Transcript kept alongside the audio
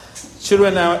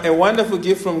Children are a wonderful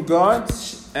gift from God.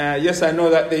 Yes, I know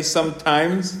that they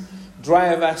sometimes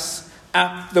drive us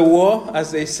up the wall,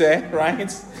 as they say, right?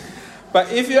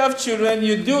 But if you have children,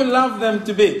 you do love them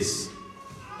to bits.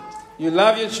 You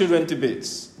love your children to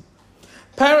bits.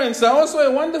 Parents are also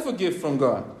a wonderful gift from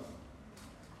God.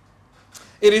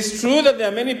 It is true that there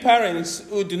are many parents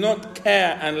who do not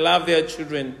care and love their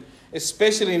children,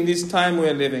 especially in this time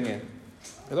we're living in.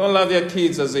 They don't love their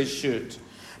kids as they should.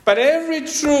 But every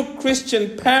true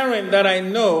Christian parent that I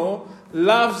know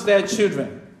loves their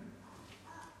children.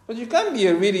 But you can't be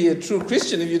really a true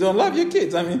Christian if you don't love your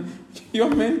kids. I mean, you're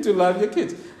meant to love your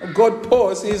kids. God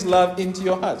pours His love into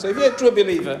your heart. So if you're a true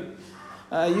believer,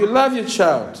 you love your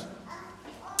child.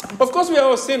 Of course, we are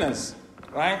all sinners,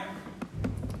 right?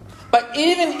 But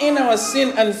even in our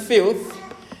sin and filth,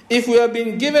 if we have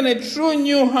been given a true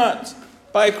new heart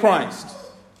by Christ,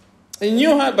 a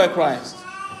new heart by Christ,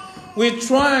 we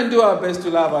try and do our best to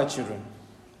love our children.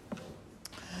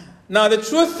 Now, the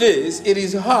truth is, it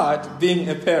is hard being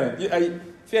a parent.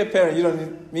 If you're a parent, you don't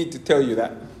need me to tell you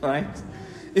that, right?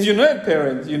 If you're not a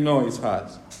parent, you know it's hard,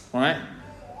 right?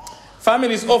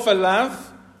 Families offer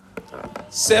love,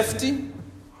 safety,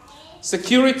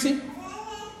 security,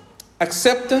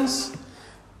 acceptance,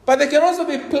 but they can also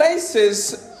be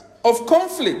places of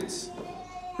conflict,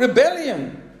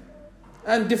 rebellion,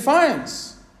 and defiance.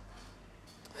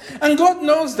 And God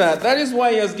knows that. That is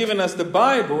why He has given us the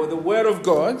Bible, the Word of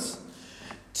God,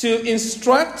 to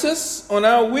instruct us on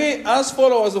how we, as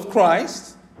followers of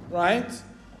Christ, right,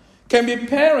 can be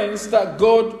parents that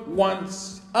God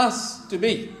wants us to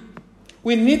be.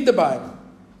 We need the Bible.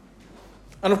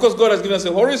 And of course, God has given us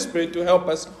the Holy Spirit to help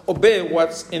us obey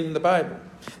what's in the Bible.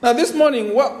 Now, this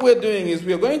morning, what we're doing is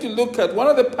we're going to look at one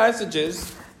of the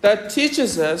passages that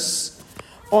teaches us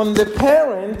on the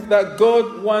parent that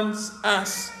God wants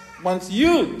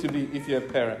you to be if you're a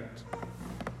parent.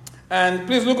 And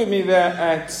please look with me there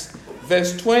at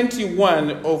verse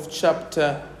 21 of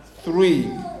chapter 3.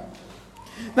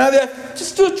 Now, there are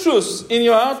just two truths in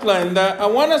your outline that I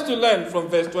want us to learn from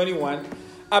verse 21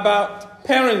 about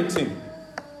parenting.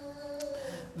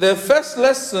 The first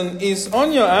lesson is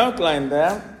on your outline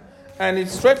there, and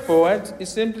it's straightforward.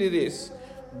 It's simply this: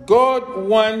 God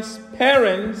wants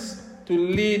parents to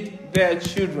lead their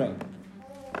children.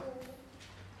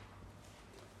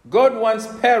 God wants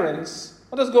parents.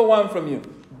 What does God want from you?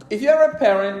 If you're a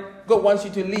parent, God wants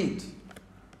you to lead.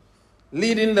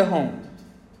 Lead in the home.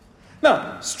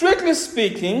 Now, strictly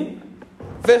speaking,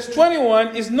 verse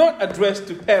 21 is not addressed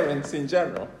to parents in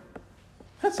general.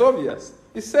 That's obvious.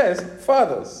 It says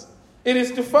fathers. It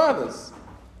is to fathers.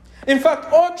 In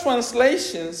fact, all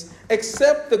translations,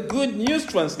 except the Good News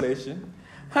translation,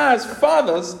 has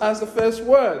fathers as the first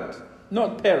word,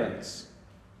 not parents.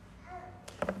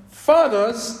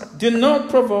 Fathers, do not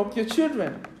provoke your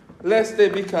children, lest they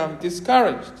become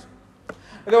discouraged.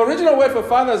 The original word for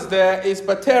fathers there is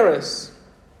pateres.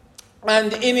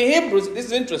 And in Hebrews, this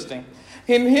is interesting.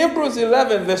 In Hebrews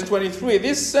 11, verse 23,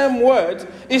 this same word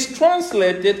is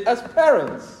translated as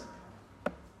parents.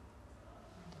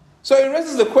 So it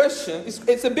raises the question,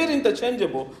 it's a bit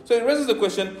interchangeable. So it raises the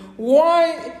question,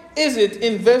 why is it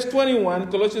in verse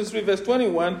 21, Colossians 3, verse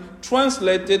 21,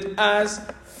 translated as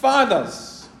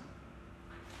fathers?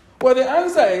 Well, the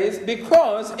answer is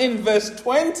because in verse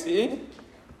 20,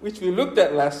 which we looked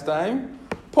at last time,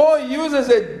 Paul uses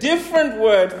a different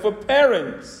word for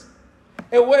parents.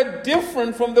 A word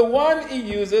different from the one he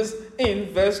uses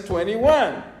in verse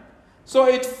 21. So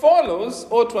it follows,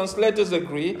 or translators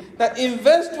agree, that in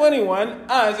verse 21,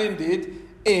 as indeed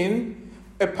in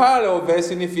a parallel verse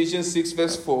in Ephesians 6,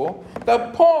 verse 4,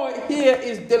 that Paul here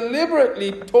is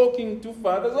deliberately talking to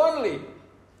fathers only.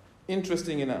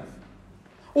 Interesting enough.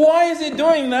 Why is he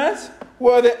doing that?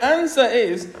 Well, the answer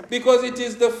is because it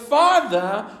is the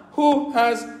father who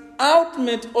has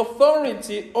ultimate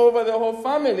authority over the whole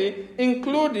family,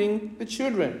 including the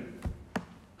children.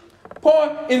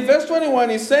 Paul, in verse 21,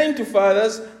 is saying to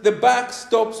fathers, the buck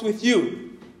stops with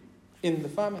you in the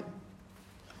family.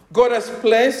 God has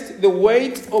placed the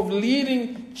weight of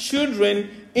leading children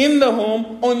in the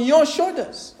home on your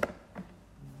shoulders.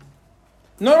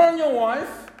 Not on your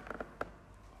wife.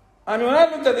 I mean, when I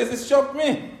looked at this, it shocked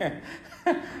me.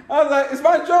 I was like, it's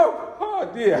my job.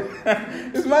 Oh, dear.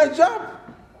 It's my job.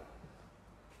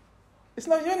 It's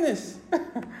not Eunice.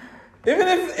 even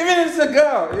if it's a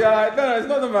girl, you're like, no, it's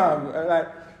not the mom. Like,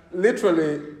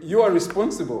 literally, you are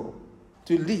responsible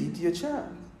to lead your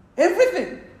child.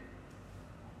 Everything.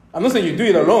 I'm not saying you do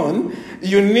it alone.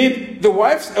 You need the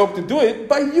wife's help to do it,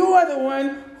 but you are the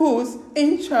one who's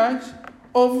in charge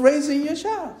of raising your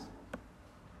child.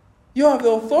 You have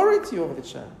the authority over the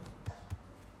child.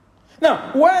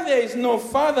 Now, where there is no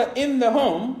father in the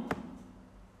home,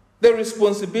 the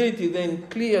responsibility then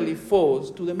clearly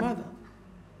falls to the mother.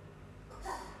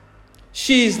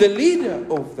 She is the leader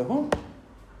of the home,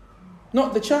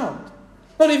 not the child.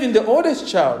 Not even the oldest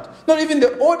child. Not even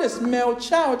the oldest male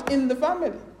child in the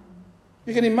family.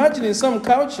 You can imagine in some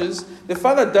cultures, the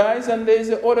father dies and there is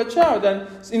an older child. And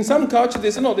in some cultures,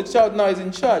 they say, no, the child now is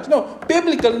in charge. No,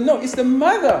 biblically, no, it's the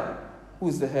mother who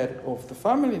is the head of the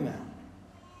family now.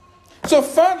 So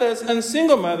fathers and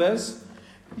single mothers,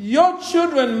 your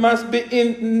children must be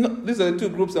in, these are the two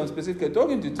groups I'm specifically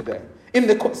talking to today,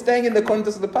 staying in the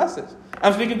context of the passage.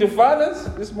 I'm speaking to fathers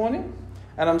this morning,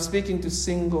 and I'm speaking to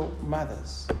single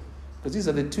mothers, because these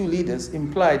are the two leaders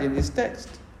implied in this text.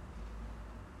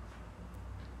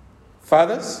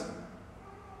 Fathers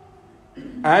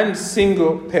and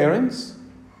single parents,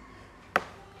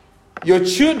 your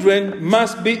children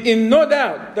must be in no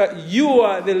doubt that you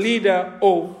are the leader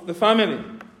of the family.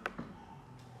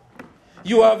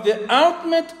 You have the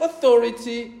ultimate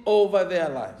authority over their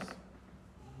lives.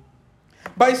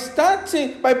 By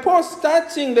Paul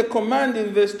starting the command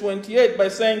in verse 28 by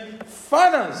saying,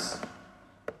 fathers,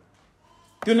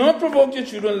 do not provoke your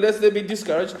children lest they be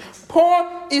discouraged.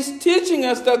 Paul is teaching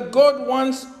us that God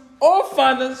wants all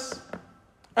fathers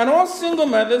and all single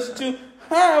mothers to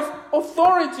have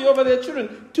authority over their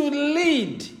children, to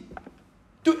lead,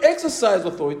 to exercise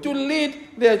authority, to lead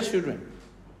their children.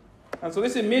 And so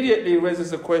this immediately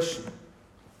raises a question.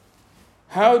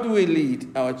 How do we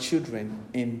lead our children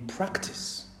in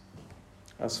practice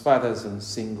as fathers and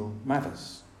single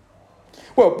mothers?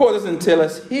 Well, Paul doesn't tell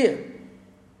us here.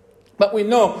 But we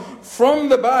know from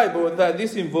the Bible that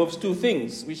this involves two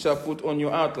things, which are put on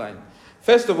your outline.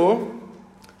 First of all,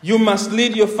 you must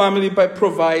lead your family by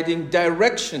providing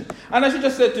direction. And I should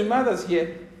just say to mothers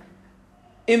here,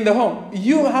 in the home,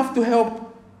 you have to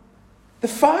help the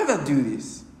father do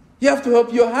this. You have to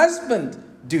help your husband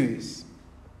do this.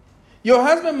 Your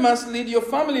husband must lead your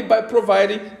family by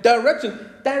providing direction.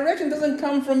 Direction doesn't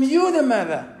come from you, the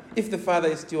mother, if the father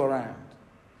is still around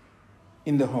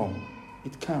in the home.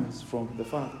 It comes from the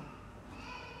father.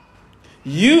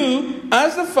 You,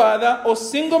 as a father or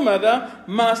single mother,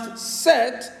 must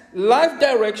set life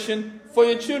direction for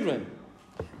your children.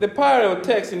 The parallel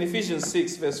text in Ephesians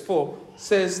 6 verse 4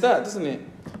 says that, doesn't it?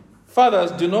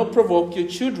 Fathers, do not provoke your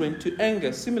children to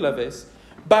anger. Similar verse.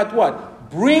 But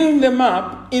what? Bring them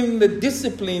up in the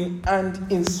discipline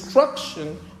and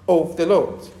instruction of the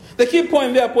Lord. The key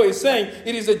point there, Paul is saying,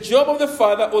 it is the job of the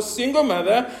father or single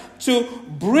mother to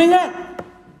bring up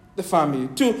the family,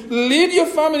 to lead your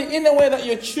family in a way that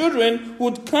your children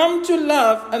would come to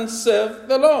love and serve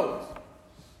the Lord.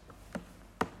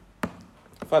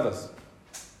 Fathers,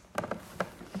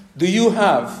 do you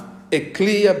have a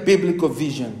clear biblical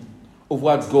vision of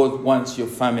what God wants your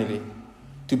family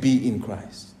to be in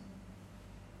Christ?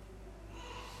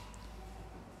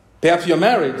 Perhaps you're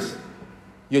married.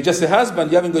 You're just a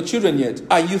husband. You haven't got children yet.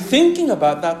 Are you thinking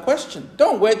about that question?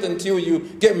 Don't wait until you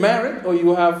get married or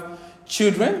you have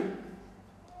children.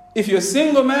 If you're a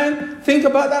single man, think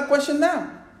about that question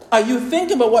now. Are you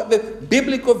thinking about what the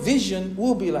biblical vision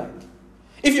will be like?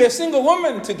 If you're a single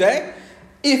woman today,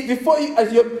 if before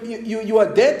you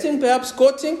are dating, perhaps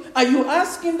courting, are you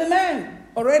asking the man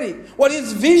already what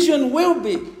his vision will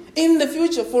be in the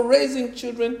future for raising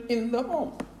children in the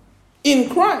home, in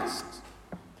Christ?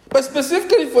 But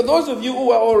specifically for those of you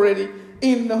who are already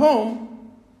in the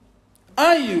home,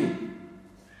 are you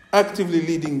actively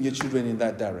leading your children in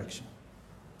that direction?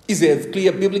 Is there a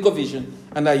clear biblical vision,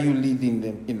 and are you leading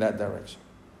them in that direction?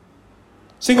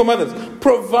 Single mothers,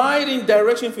 providing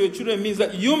direction for your children means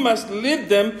that you must lead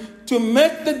them to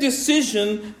make the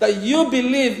decision that you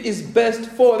believe is best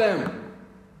for them.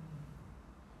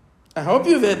 I hope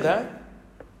you've heard that.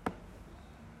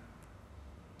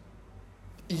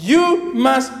 You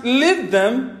must lead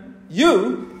them,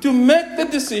 to make the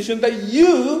decision that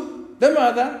you, the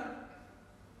mother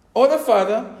or the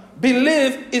father,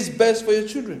 believe is best for your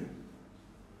children.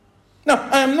 Now,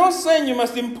 I am not saying you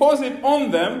must impose it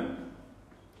on them.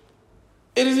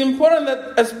 It is important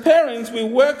that as parents we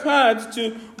work hard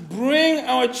to bring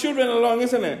our children along,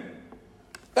 isn't it?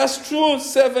 That's true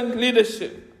servant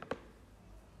leadership.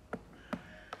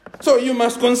 So you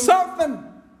must consult them.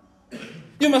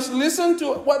 You must listen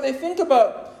to what they think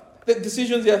about the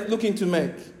decisions they are looking to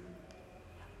make.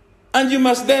 And you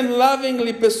must then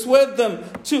lovingly persuade them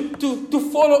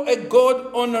to follow a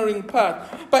God-honoring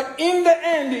path. But in the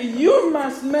end, you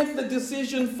must make the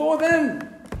decision for them.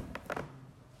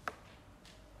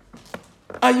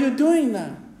 Are you doing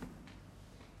that?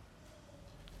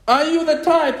 Are you the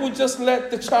type who just let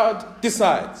the child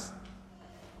decide?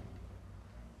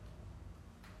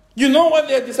 You know what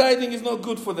they're deciding is not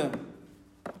good for them.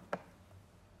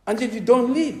 And yet you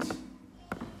don't lead.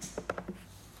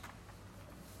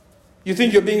 You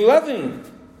think you're being loving.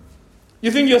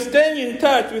 You think you're staying in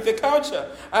touch with the culture.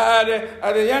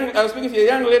 I was speaking to a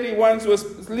young lady once who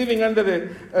was living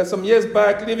under some years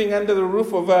back, living under the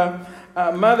roof of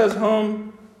a mother's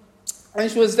home. And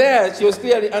she was there. She was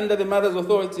clearly under the mother's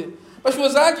authority. But she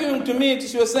was arguing to me.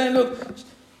 She was saying, look,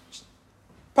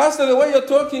 Pastor, the way you're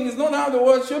talking is not how the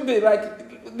world should be.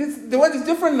 The world is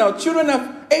different now. Children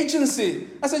have agency.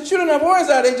 I said, children have always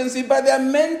had agency, but they are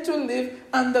meant to live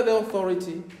under the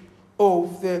authority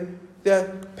of their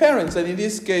parents. And in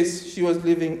this case, she was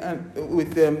living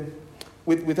with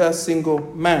a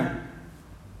single man.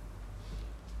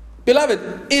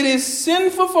 Beloved, it is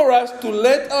sinful for us to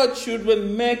let our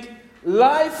children make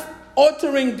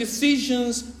life-altering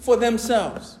decisions for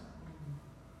themselves.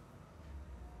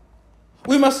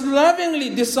 We must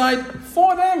lovingly decide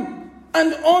for them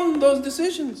and on those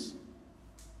decisions.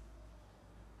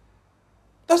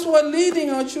 That's what leading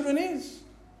our children is.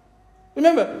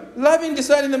 Remember, loving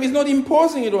deciding them is not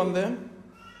imposing it on them.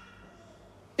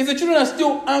 If the children are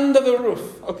still under the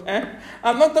roof, okay?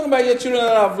 I'm not talking about your children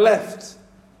that have left.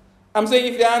 I'm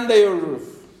saying if they're under your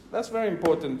roof. That's very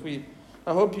important.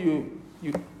 I hope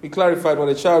we clarified what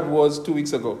a child was 2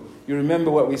 weeks ago. You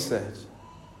remember what we said.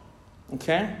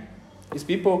 Okay?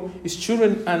 It's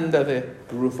children under the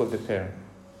roof of the parent.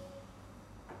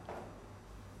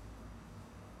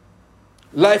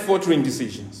 Life-altering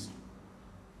decisions.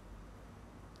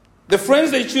 The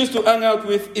friends they choose to hang out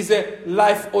with is a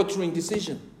life-altering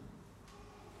decision.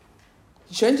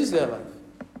 It changes their life.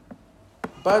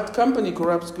 Bad company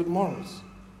corrupts good morals.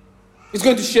 It's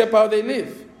going to shape how they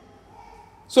live.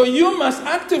 So you must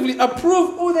actively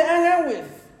approve who they hang out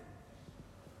with.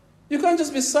 You can't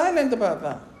just be silent about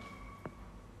that.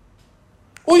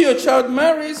 Who your child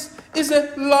marries is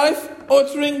a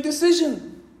life-altering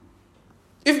decision.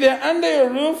 If they're under your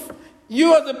roof,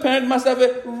 you as a parent must have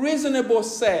a reasonable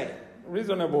say.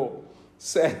 Reasonable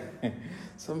say.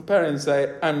 Some parents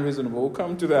say unreasonable. We'll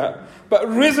come to that. But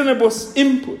reasonable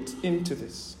input into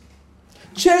this.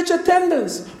 Church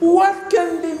attendance. What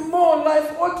can be more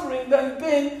life-altering than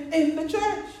being in the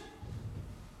church?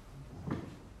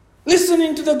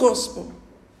 Listening to the gospel.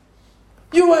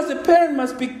 You as a parent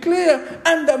must be clear.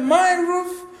 Under my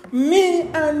roof, me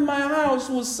and my house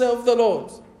will serve the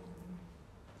Lord.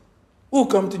 We'll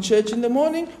come to church in the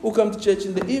morning. We'll come to church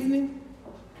in the evening.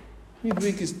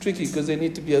 Midweek is tricky because they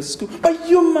need to be at school. But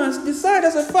you must decide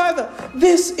as a father,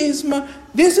 this is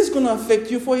going to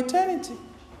affect you for eternity.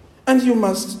 And you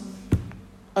must,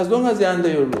 as long as they're under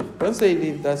your roof. Once they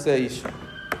leave, that's their issue.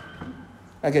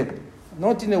 Again,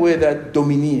 not in a way that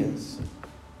domineers,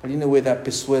 but in a way that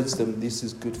persuades them this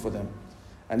is good for them.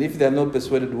 And if they're not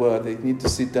persuaded well, they need to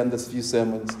sit down a few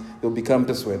sermons, they'll become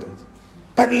persuaded.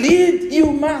 But lead,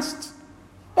 you must.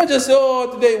 Not just say,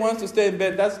 oh, today he wants to stay in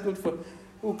bed, that's good for...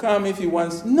 Who come if he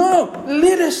wants. No,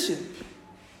 leadership.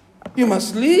 You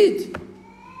must lead.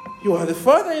 You are the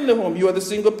father in the home. You are the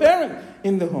single parent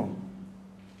in the home.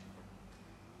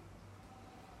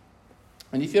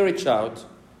 And if you're a child,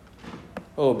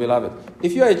 oh beloved,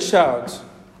 if you're a child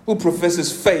who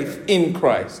professes faith in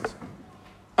Christ,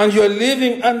 and you're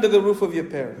living under the roof of your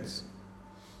parents,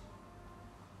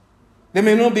 they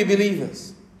may not be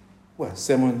believers. Well,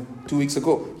 sermon 2 weeks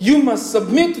ago. You must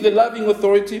submit to the loving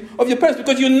authority of your parents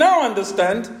because you now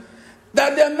understand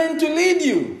that they are meant to lead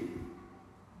you.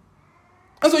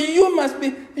 And so you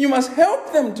must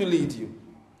help them to lead you.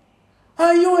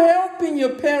 Are you helping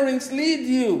your parents lead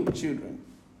you, children?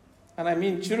 And I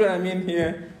mean children, I mean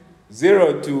here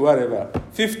 0 to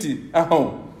 50 at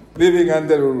home, living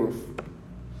under the roof.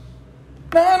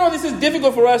 Now, I know this is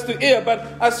difficult for us to hear, but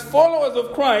as followers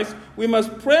of Christ, we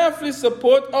must prayerfully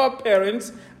support our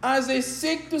parents as they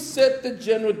seek to set the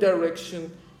general direction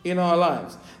in our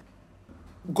lives.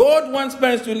 God wants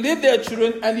parents to lead their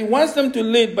children, and He wants them to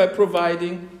lead by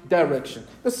providing direction.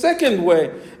 The second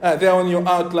way, there on your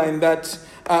outline, that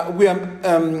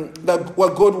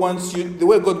what God wants you, the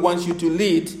way God wants you to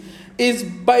lead, is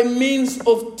by means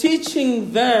of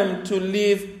teaching them to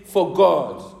live for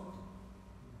God.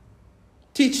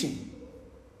 Teaching.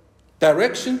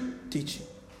 Direction, teaching.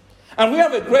 And we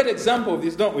have a great example of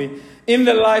this, don't we? In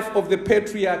the life of the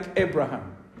patriarch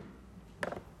Abraham.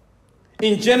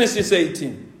 In Genesis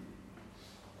 18.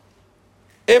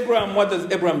 Abraham, what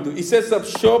does Abraham do? He sets up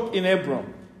shop in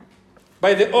Hebron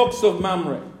by the oaks of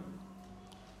Mamre.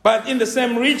 But in the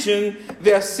same region,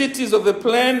 there are cities of the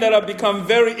plain that have become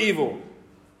very evil.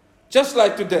 Just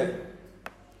like today.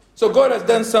 So God has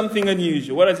done something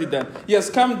unusual. What has He done? He has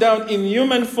come down in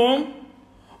human form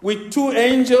with 2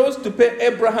 angels to pay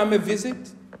Abraham a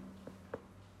visit.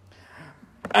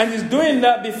 And he's doing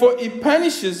that before he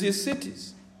punishes his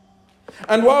cities.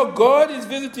 And while God is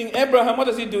visiting Abraham, what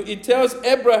does he do? He tells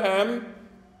Abraham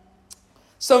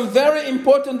some very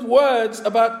important words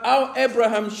about how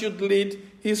Abraham should lead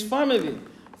his family.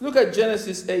 Look at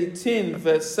Genesis 18,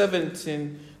 verse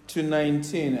 17 to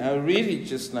 19. I'll read it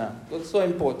just now. It's so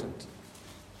important.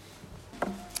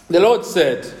 The Lord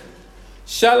said,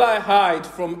 "Shall I hide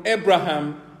from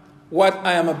Abraham what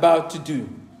I am about to do?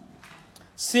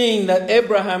 Seeing that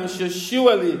Abraham shall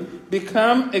surely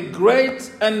become a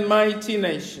great and mighty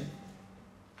nation,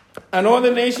 and all the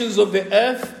nations of the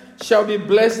earth shall be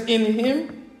blessed in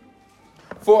him.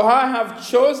 For I have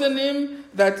chosen him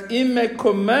that he may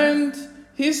command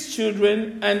his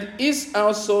children and his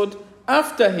household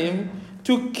after him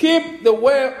to keep the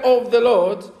way of the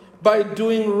Lord by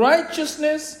doing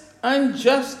righteousness and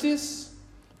justice,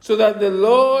 so that the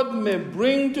Lord may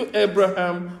bring to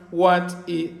Abraham what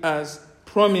he has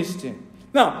promised him."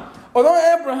 Now, although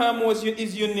Abraham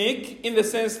is unique in the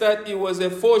sense that he was a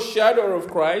foreshadow of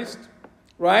Christ,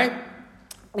 right?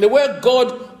 The way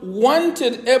God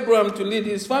wanted Abraham to lead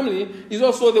his family is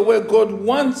also the way God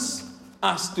wants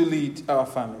us to lead our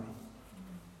family.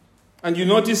 And you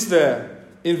notice there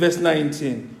in verse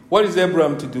 19, what is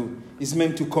Abraham to do? He's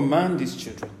meant to command his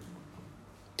children.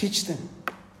 Teach them.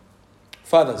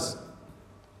 Fathers,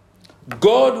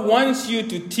 God wants you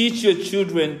to teach your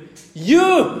children.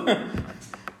 You!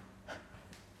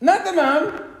 Not the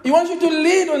mom. He wants you to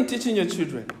lead on teaching your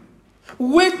children.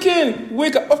 Week in,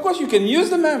 week out. Of course, you can use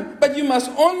the mom, but you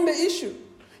must own the issue.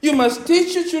 You must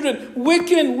teach your children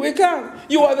week in, week out.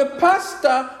 You are the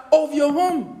pastor of your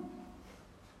home.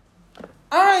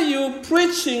 Are you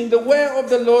preaching the way of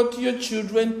the Lord to your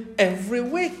children every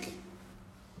week?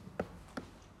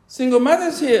 Single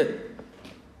mothers here,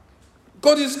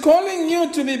 God is calling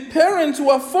you to be parents who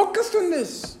are focused on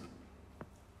this.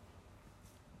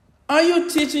 Are you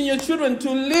teaching your children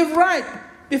to live right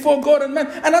before God and man?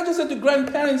 And I just said to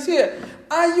grandparents here,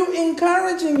 are you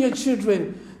encouraging your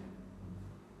children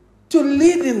to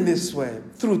lead in this way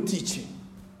through teaching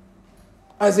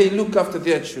as they look after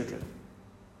their children?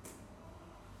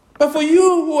 But for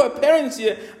you who are parents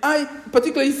here,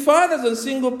 particularly fathers and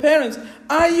single parents,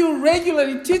 are you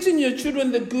regularly teaching your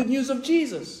children the good news of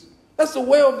Jesus? That's the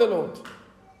way of the Lord.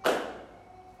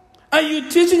 Are you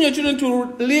teaching your children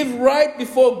to live right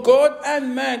before God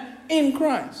and man in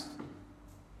Christ?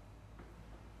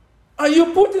 Are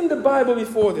you putting the Bible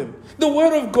before them, the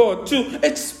Word of God, to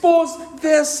expose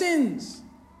their sins?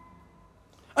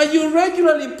 Are you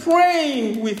regularly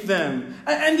praying with them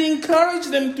and encourage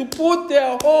them to put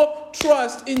their whole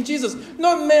trust in Jesus?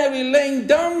 Not merely laying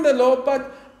down the law,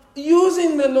 but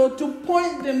using the law to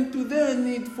point them to their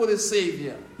need for the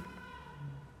Savior.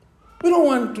 We don't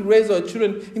want to raise our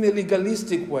children in a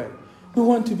legalistic way. We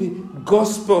want to be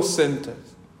gospel-centered.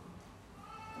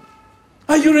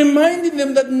 Are you reminding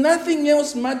them that nothing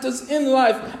else matters in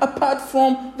life apart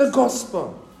from the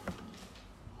gospel?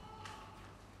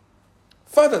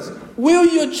 Fathers, will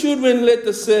your children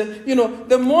later say,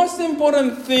 the most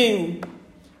important thing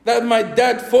that my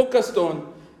dad focused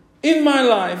on in my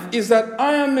life is that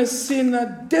I am a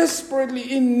sinner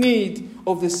desperately in need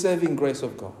of the saving grace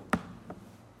of God?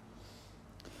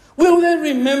 Will they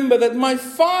remember that my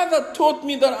father taught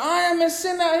me that I am a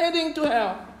sinner heading to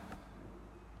hell?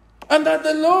 And that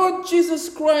the Lord Jesus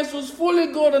Christ was fully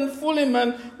God and fully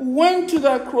man, went to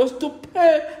that cross to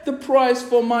pay the price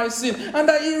for my sin. And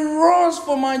that he rose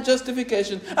for my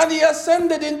justification. And he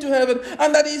ascended into heaven.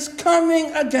 And that he's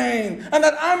coming again. And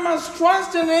that I must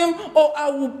trust in him or I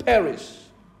will perish.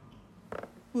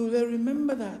 Will they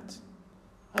remember that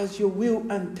as your will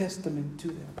and testament to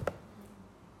them?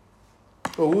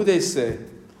 Or will they say,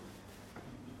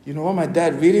 what my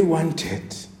dad really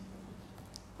wanted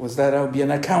was that I would be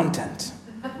an accountant.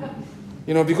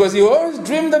 Because he always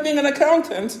dreamed of being an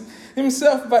accountant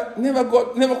himself, but never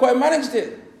quite managed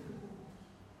it.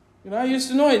 I used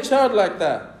to know a child like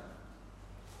that.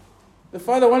 The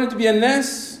father wanted to be a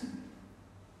nurse.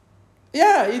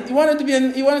 Yeah, he wanted to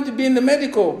be in the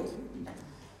medical.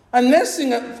 And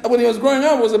nursing, when he was growing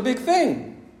up, was a big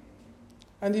thing.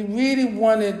 And he really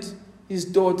wanted his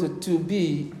daughter to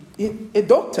be a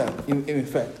doctor, in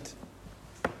effect.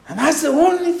 And that's the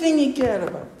only thing he cared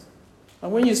about.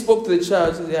 And when you spoke to the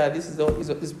child, he said, this is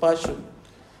his passion.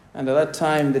 And at that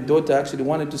time, the daughter actually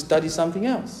wanted to study something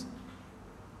else.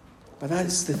 But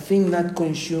that's the thing that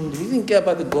consumed him. He didn't care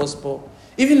about the gospel.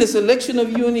 Even the selection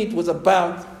of unit was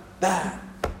about that.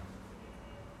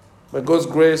 By God's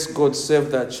grace, God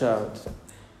saved that child.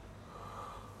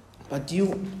 But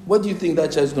what do you think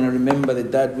that child is going to remember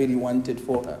that dad really wanted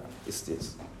for her? It's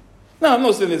this. Now, I'm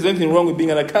not saying there's anything wrong with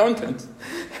being an accountant.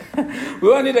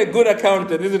 We all need a good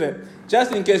accountant, isn't it?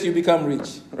 Just in case you become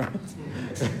rich, right?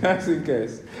 Just in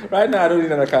case. Right now, I don't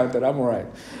need an accountant. I'm all right.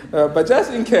 But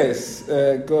just in case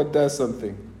God does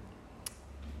something.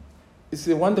 It's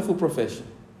a wonderful profession.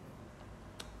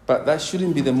 But that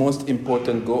shouldn't be the most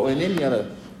important goal in any other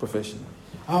profession.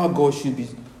 Our goal should be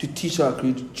to teach our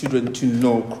children to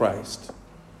know Christ.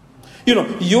 You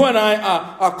know, you and I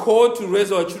are called to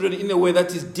raise our children in a way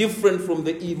that is different from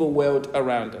the evil world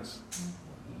around us.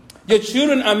 Your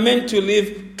children are meant to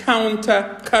live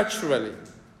counter-culturally.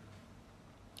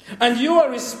 And you are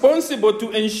responsible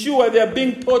to ensure they are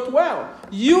being taught well.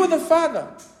 You, the father.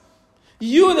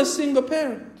 You, the single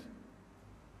parent.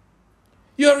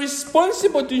 You are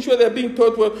responsible to ensure they are being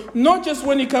taught well, not just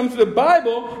when it comes to the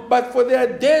Bible, but for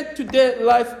their day-to-day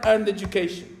life and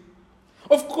education.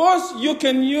 Of course, you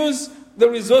can use the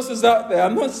resources out there.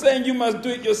 I'm not saying you must do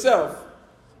it yourself.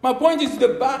 My point is the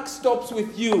buck stops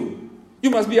with you.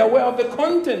 You must be aware of the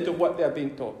content of what they are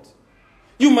being taught.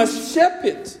 You must shape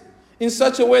it in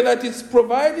such a way that it's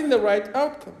providing the right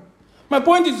outcome. My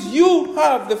point is you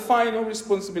have the final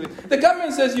responsibility. The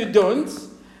government says you don't.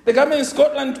 The government in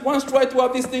Scotland once tried to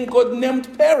have this thing called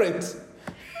named parent.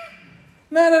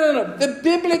 No. The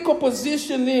biblical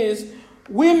position is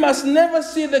we must never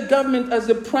see the government as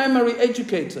the primary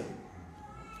educator.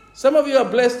 Some of you are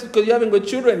blessed because you haven't got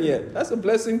children yet. That's a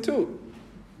blessing too.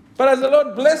 But as the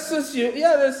Lord blesses you,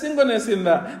 there's singleness in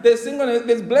that.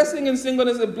 There's blessing in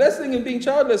singleness, a blessing in being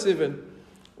childless even.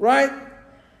 Right?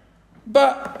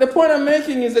 But the point I'm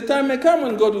making is the time may come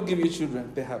when God will give you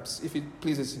children, perhaps, if it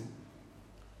pleases Him.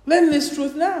 Learn this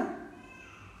truth now.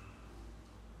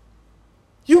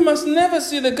 You must never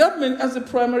see the government as the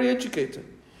primary educator.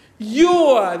 You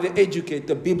are the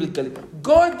educator biblically.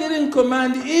 God didn't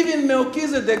command even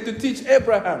Melchizedek to teach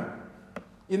Abraham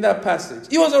in that passage.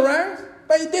 He was around,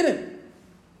 but he didn't.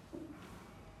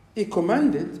 He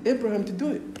commanded Abraham to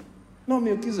do it, not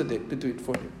Melchizedek to do it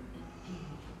for him.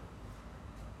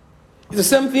 It's the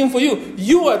same thing for you.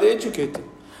 You are the educator.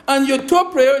 And your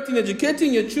top priority in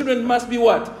educating your children must be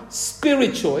what?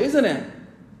 Spiritual, isn't it?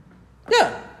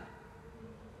 Yeah.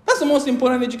 That's the most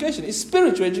important education. It's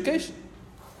spiritual education.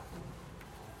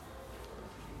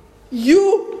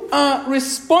 You are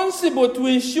responsible to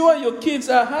ensure your kids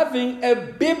are having a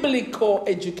biblical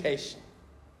education.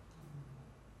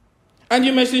 And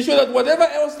you must ensure that whatever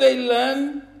else they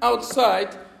learn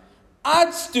outside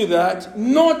adds to that,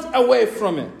 not away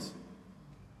from it.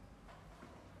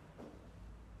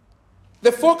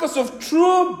 The focus of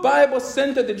true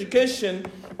Bible-centered education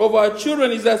of our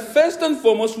children is that first and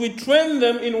foremost we train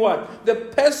them in what? The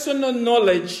personal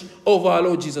knowledge of our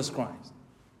Lord Jesus Christ.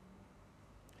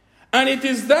 And it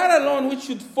is that alone which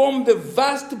should form the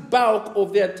vast bulk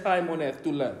of their time on earth to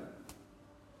learn.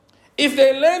 If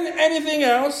they learn anything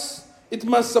else, it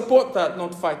must support that,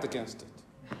 not fight against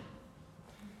it.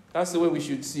 That's the way we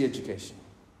should see education.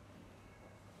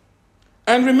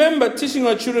 And remember, teaching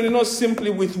our children is not simply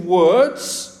with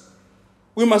words.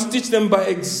 We must teach them by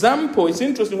example. It's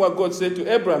interesting what God said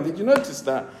to Abraham. Did you notice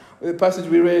that? The passage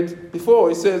we read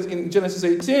before, it says in Genesis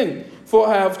 18, "For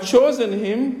I have chosen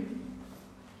him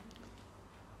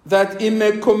that he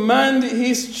may command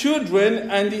his children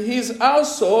and his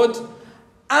household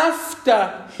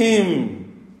after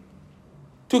him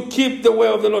to keep the way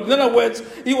of the Lord." In other words,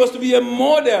 he was to be a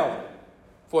model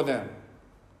for them.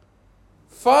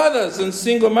 Fathers and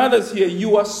single mothers here,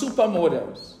 you are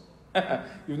supermodels.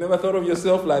 You've never thought of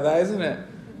yourself like that, isn't it?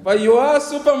 But you are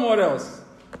supermodels.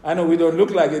 I know we don't look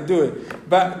like it, do it?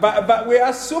 But we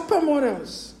are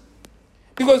supermodels.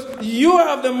 Because you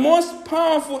have the most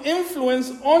powerful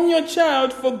influence on your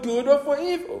child for good or for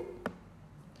evil.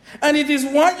 And it is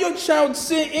what your child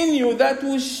sees in you that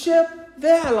will shape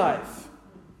their life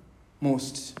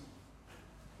most.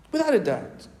 Without a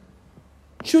doubt.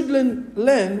 Children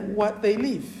learn what they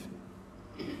live.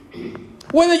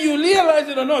 Whether you realize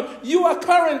it or not, you are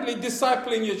currently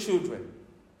discipling your children.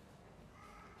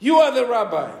 You are the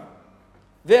rabbi.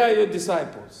 They are your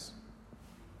disciples.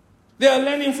 They are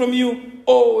learning from you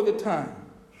all the time.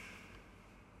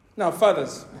 Now,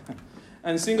 fathers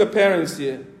and single parents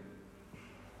here,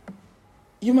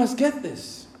 you must get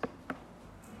this.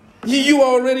 You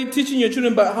are already teaching your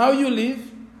children about how you live.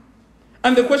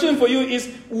 And the question for you is,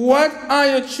 what are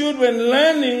your children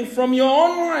learning from your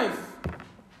own life?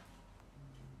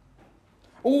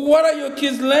 What are your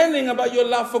kids learning about your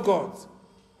love for God?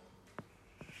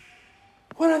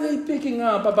 What are they picking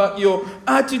up about your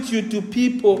attitude to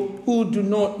people who do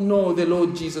not know the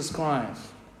Lord Jesus Christ?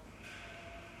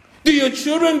 Do your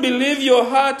children believe your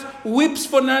heart weeps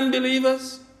for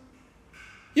non-believers?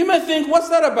 You may think, what's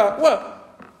that about? Well,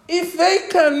 if they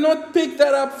cannot pick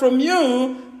that up from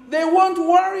you, they won't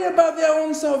worry about their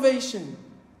own salvation.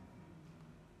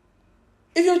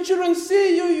 If your children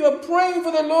see you, you are praying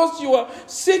for the lost, you are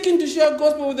seeking to share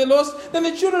gospel with the lost, then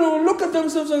the children will look at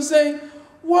themselves and say,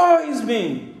 woe is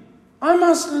me. I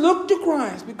must look to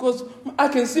Christ because I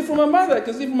can see from my mother, I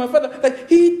can see from my father, that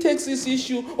he takes this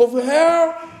issue of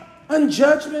hell and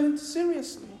judgment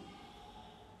seriously.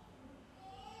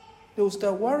 They will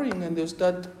start worrying and they'll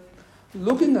start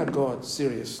looking at God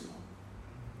seriously.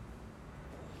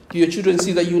 Do your children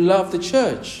see that you love the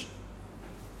church?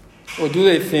 Or do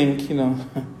they think,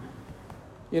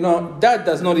 Dad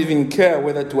does not even care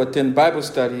whether to attend Bible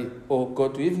study or go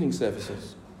to evening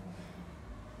services?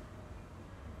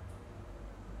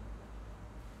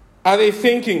 Are they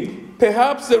thinking,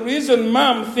 perhaps the reason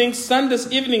Mom thinks Sunday's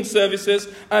evening services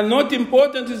are not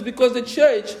important is because the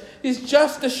church is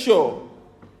just a show.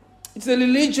 It's a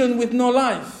religion with no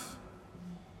life.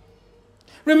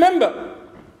 Remember,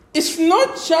 it's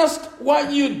not just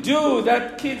what you do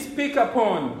that kids pick up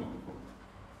on.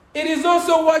 It is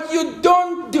also what you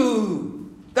don't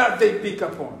do that they pick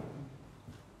up on.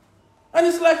 And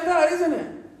it's like that, isn't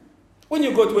it? When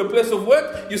you go to a place of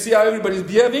work, you see how everybody's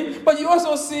behaving, but you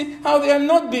also see how they are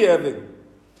not behaving.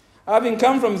 Having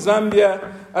come from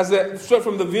Zambia, straight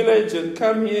from the village, and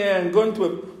come here and gone to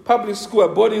a public school, a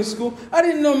boarding school, I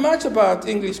didn't know much about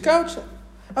English culture.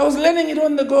 I was learning it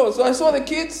on the go. So I saw the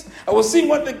kids. I was seeing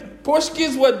what the posh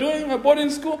kids were doing at boarding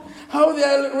school, how they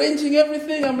are arranging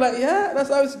everything. I'm like, yeah, that's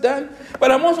how it's done.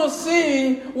 But I'm also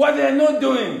seeing what they are not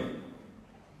doing.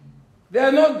 They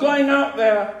are not going out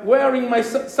there wearing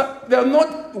they are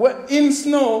not in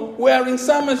snow wearing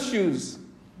summer shoes.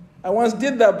 I once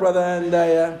did that, brother, and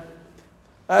I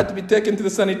had to be taken to the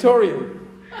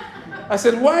sanatorium. I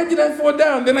said, why did I fall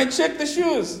down? Then I checked the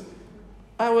shoes.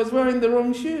 I was wearing the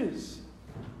wrong shoes.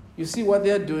 You see what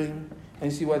they are doing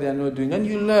and you see what they are not doing. And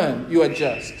you learn, you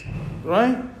adjust.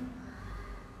 Right?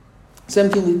 Same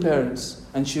thing with parents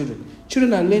and children.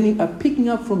 Children are picking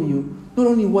up from you not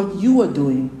only what you are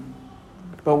doing,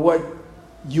 but what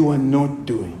you are not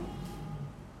doing.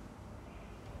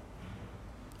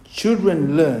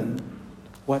 Children learn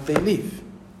what they live.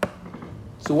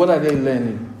 So what are they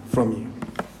learning from you?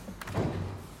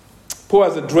 Paul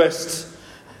has addressed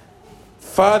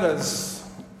fathers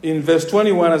in verse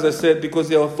 21, as I said, because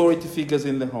they are authority figures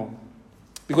in the home.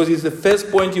 Because it's the first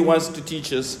point he wants to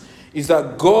teach us, is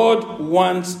that God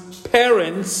wants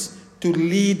parents to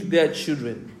lead their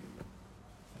children.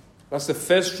 That's the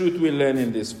first truth we learn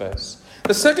in this verse.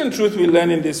 The second truth we learn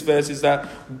in this verse is that,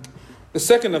 the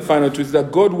second and final truth is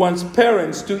that God wants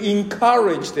parents to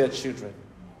encourage their children,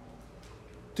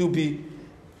 to be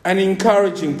an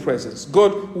encouraging presence.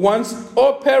 God wants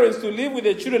all parents to live with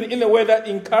their children in a way that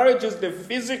encourages the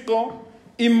physical,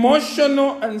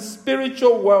 emotional, and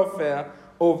spiritual welfare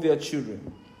of their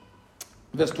children.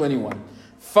 Verse 21.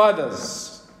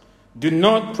 Fathers, do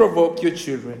not provoke your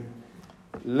children,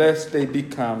 lest they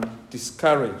become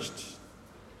discouraged.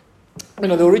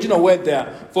 The original word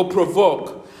there for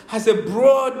provoke has a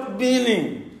broad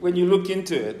meaning when you look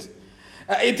into it.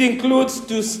 It includes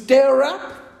to stir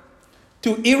up,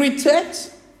 to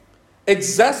irritate,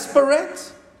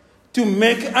 exasperate, to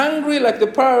make angry, like the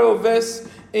parallel verse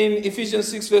in Ephesians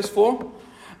 6 verse 4.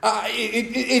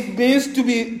 It means to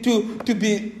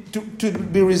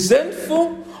be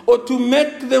resentful or to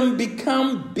make them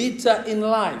become bitter in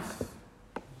life.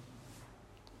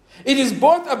 It is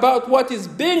both about what is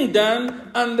being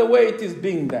done and the way it is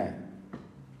being done.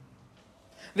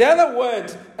 The other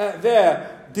word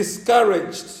there,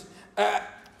 discouraged,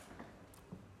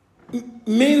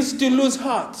 means to lose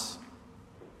heart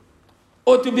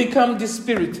or to become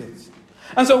dispirited.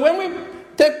 And so when we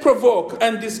take provoke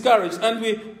and discourage and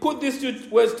we put these two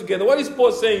words together, what is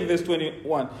Paul saying in verse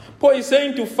 21? Paul is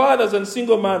saying to fathers and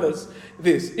single mothers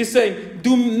this. He's saying,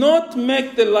 do not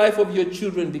make the life of your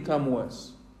children become worse.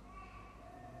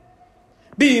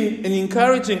 Be an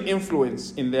encouraging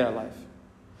influence in their life.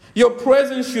 Your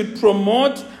presence should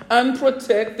promote and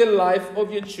protect the life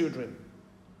of your children.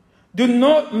 Do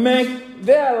not make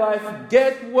their life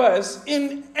get worse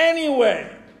in any way.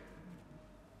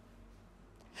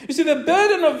 You see, the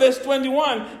burden of verse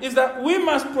 21 is that we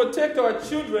must protect our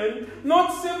children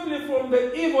not simply from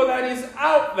the evil that is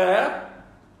out there,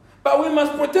 but we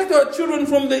must protect our children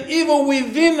from the evil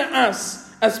within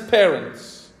us as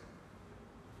parents.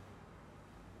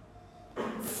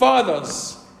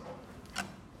 Fathers,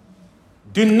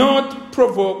 do not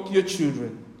provoke your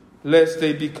children, lest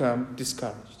they become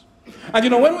discouraged.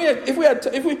 And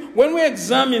when we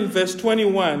examine verse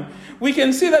 21, we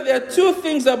can see that there are two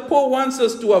things that Paul wants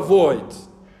us to avoid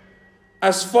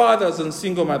as fathers and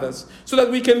single mothers, so that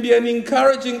we can be an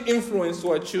encouraging influence to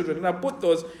our children. And I put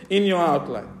those in your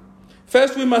outline.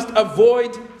 First, we must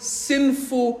avoid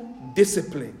sinful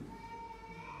discipline.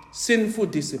 Sinful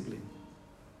discipline.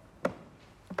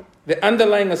 The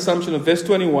underlying assumption of verse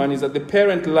 21 is that the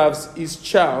parent loves his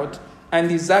child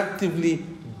and is actively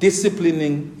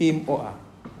disciplining him or her.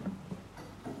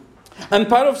 And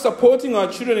part of supporting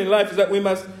our children in life is that we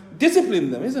must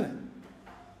discipline them, isn't it?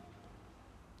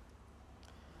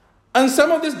 And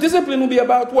some of this discipline will be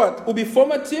about what? Will be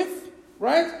formative,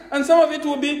 right? And some of it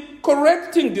will be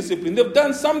correcting discipline. They've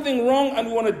done something wrong and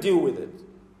we want to deal with it.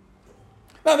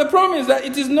 Now, the problem is that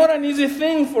it is not an easy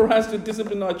thing for us to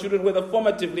discipline our children, whether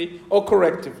formatively or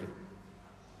correctively.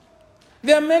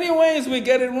 There are many ways we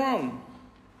get it wrong.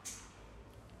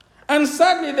 And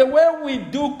sadly, the way we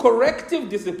do corrective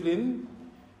discipline,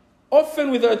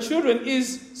 often with our children,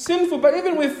 is sinful. But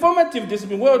even with formative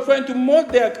discipline, we're trying to mold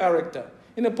their character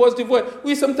in a positive way.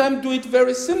 We sometimes do it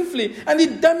very sinfully, and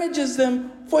it damages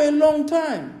them for a long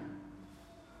time.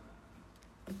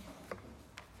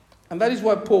 And that is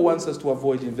what Paul wants us to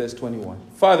avoid in verse 21.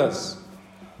 Fathers,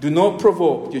 do not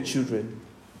provoke your children,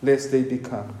 lest they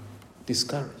become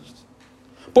discouraged.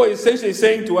 Paul is essentially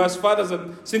saying to us, fathers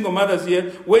and single mothers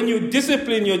here, when you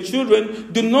discipline your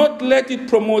children, do not let it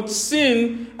promote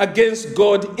sin against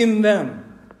God in them.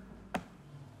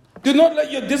 Do not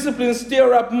let your discipline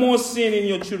stir up more sin in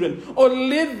your children or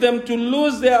lead them to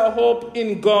lose their hope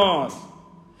in God,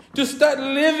 to start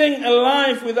living a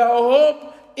life without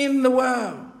hope in the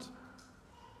world.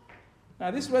 Now,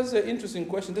 this raises an interesting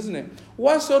question, doesn't it?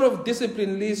 What sort of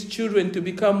discipline leads children to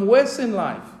become worse in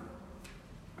life?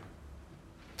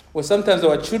 Well, sometimes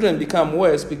our children become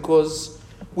worse because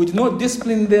we do not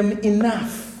discipline them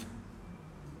enough.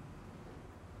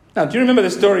 Now, do you remember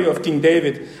the story of King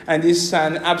David and his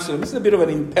son Absalom? This is a bit of an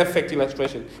imperfect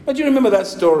illustration, but do you remember that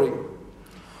story?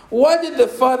 What did the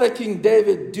father, King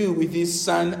David, do with his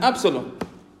son Absalom?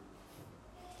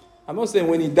 I'm not saying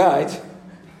when he died.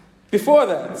 Before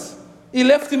that, he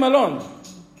left him alone.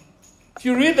 If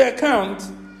you read the account,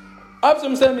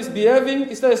 Absalom started misbehaving.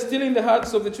 He started stealing the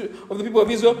hearts of the people of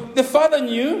Israel. The father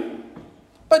knew,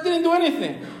 but didn't do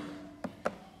anything.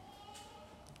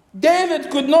 David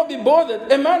could not be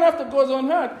bothered. A man after God's own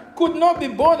heart could not be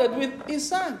bothered with his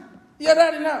son. He had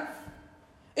had enough.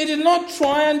 He did not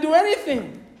try and do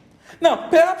anything. Now,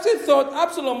 perhaps he thought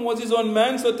Absalom was his own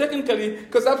man, so technically,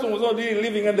 because Absalom was not really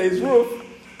living under his roof,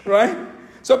 right?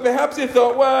 So perhaps he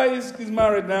thought, well, he's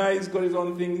married now, he's got his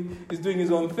own thing, he's doing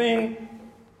his own thing,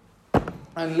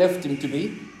 and left him to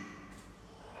be.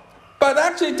 But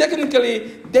actually,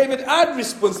 technically, David had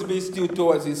responsibility still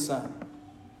towards his son.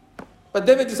 But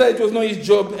David decided it was not his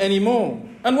job anymore.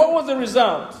 And what was the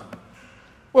result?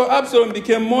 Well, Absalom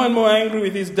became more and more angry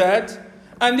with his dad,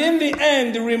 and in the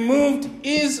end, removed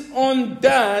his own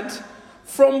dad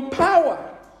from power.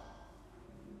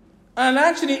 And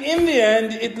actually, in the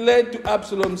end, it led to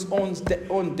Absalom's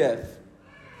own death.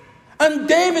 And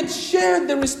David shared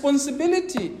the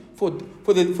responsibility for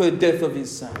the death of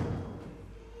his son.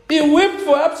 He whipped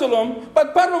for Absalom,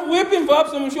 but part of whipping for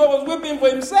Absalom, sure, was whipping for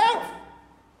himself.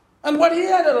 And what he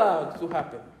had allowed to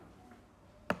happen.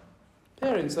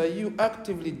 Parents, are you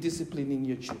actively disciplining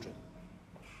your children?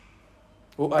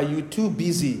 Or are you too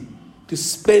busy to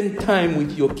spend time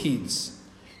with your kids,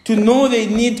 to know they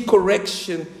need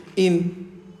correction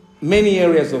in many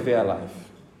areas of their life?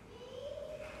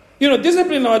 You know,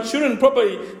 disciplining our children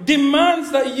properly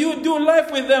demands that you do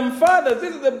life with them. Fathers,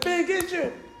 this is a big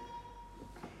issue.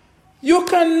 You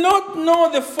cannot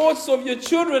know the faults of your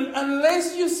children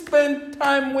unless you spend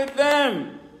time with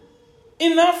them.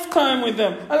 Enough time with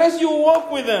them. Unless you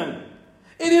walk with them.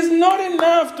 It is not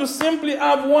enough to simply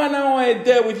have 1 hour a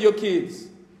day with your kids.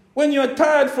 When you're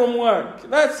tired from work.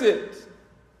 That's it.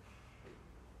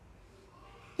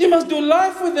 You must do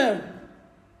life with them.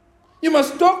 You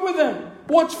must talk with them.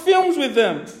 Watch films with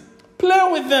them.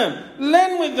 Play with them.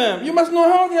 Learn with them. You must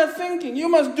know how they are thinking. You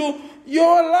must do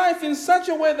your life in such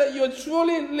a way that you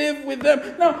truly live with them.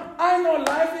 Now, I know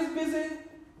life is busy,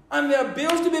 and there are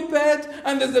bills to be paid,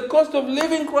 and there's the cost of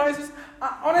living crisis.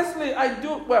 Honestly, I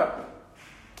do, well,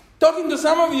 talking to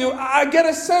some of you, I get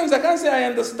a sense, I can't say I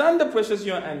understand the pressures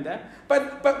you're under,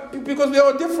 but because we're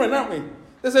all different, aren't we?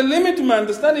 There's a limit to my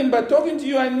understanding, but talking to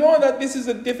you, I know that this is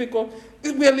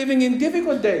we are living in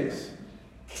difficult days.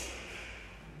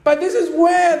 But this is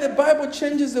where the Bible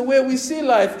changes the way we see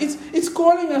life. It's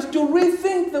calling us to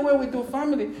rethink the way we do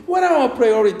family. What are our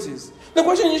priorities? The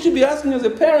question you should be asking as a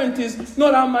parent is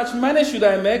not how much money should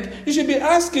I make. You should be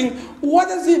asking, what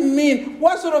does it mean?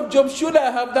 What sort of job should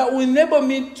I have that will enable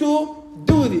me to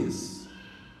do this?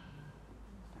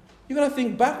 You've got to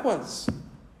think backwards.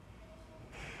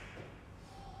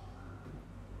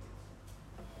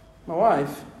 My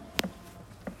wife,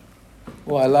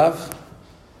 who I love,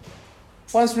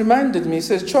 once reminded me, he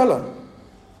says, Chola,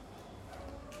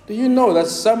 do you know that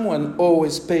someone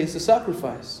always pays the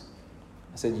sacrifice?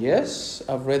 I said, yes,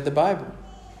 I've read the Bible.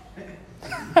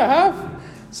 I have.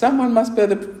 Someone must pay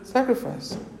the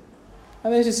sacrifice.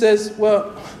 And then she says,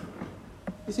 well,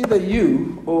 it's either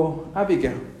you or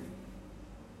Abigail.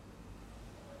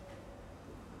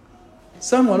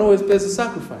 Someone always pays the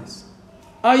sacrifice.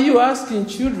 Are you asking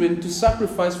children to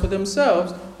sacrifice for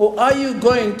themselves, or are you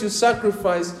going to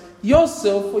sacrifice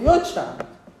yourself for your child?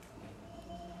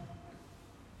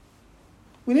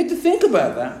 We need to think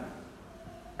about that.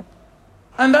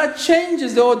 And that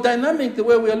changes the whole dynamic, the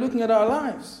way we are looking at our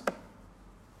lives.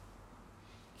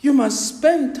 You must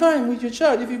spend time with your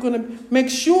child if you're going to make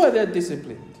sure they're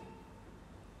disciplined.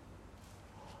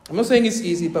 I'm not saying it's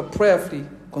easy, but prayerfully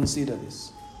consider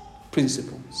this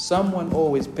principle. Someone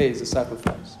always pays the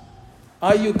sacrifice.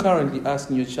 Are you currently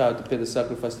asking your child to pay the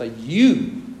sacrifice that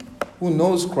you, who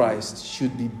knows Christ,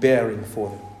 should be bearing for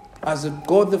them, as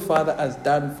God the Father has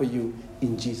done for you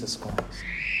in Jesus Christ?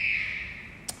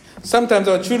 Sometimes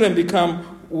our children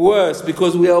become worse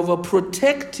because we are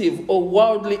overprotective or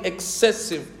wildly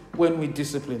excessive when we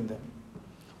discipline them.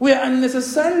 We are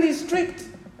unnecessarily strict.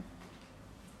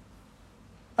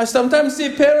 I sometimes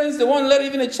see parents, they won't let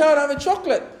even a child have a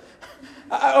chocolate.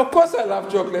 Of course I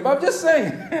love chocolate, but I'm just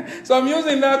saying. So I'm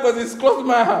using that because it's close to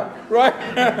my heart, right?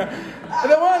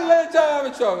 They won't let a child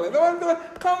have a chocolate. They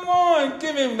won't, come on,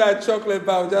 give him that chocolate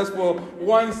bar just for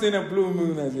once in a blue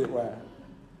moon, as it were.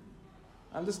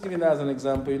 I'm just giving that as an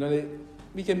example.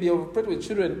 We can be overprotective with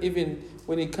children even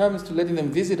when it comes to letting them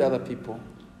visit other people.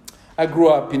 I grew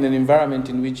up in an environment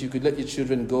in which you could let your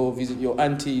children go visit your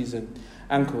aunties and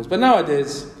uncles. But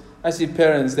nowadays, I see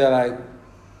parents, they're like,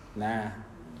 nah.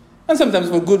 And sometimes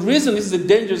for good reason. This is a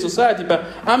dangerous society. But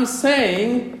I'm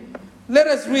saying, let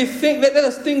us rethink, let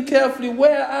us think carefully,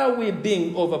 where are we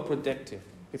being overprotective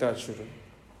with our children?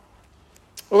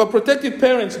 Overprotective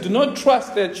parents do not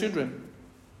trust their children.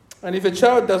 And if a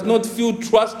child does not feel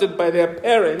trusted by their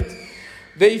parent,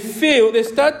 they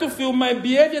start to feel my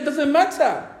behavior doesn't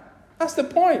matter. That's the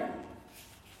point.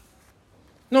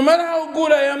 No matter how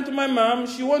good I am to my mom,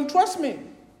 she won't trust me.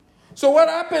 So what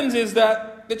happens is that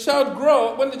when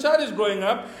the child is growing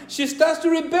up, she starts to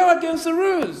rebel against the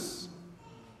rules.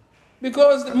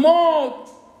 Because the more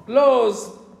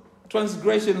laws,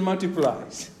 transgression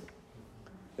multiplies.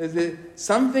 There's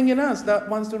something in us that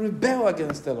wants to rebel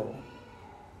against the law.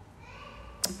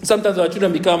 Sometimes our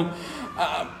children become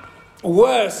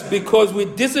worse because we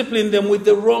discipline them with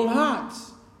the wrong heart.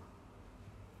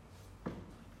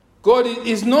 God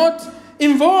is not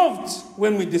involved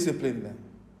when we discipline them.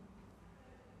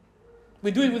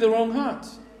 We do it with the wrong heart.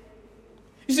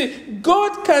 You see,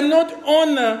 God cannot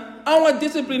honor our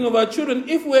discipline of our children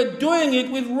if we're doing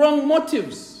it with wrong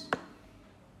motives.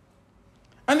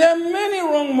 And there are many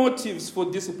wrong motives for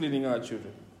disciplining our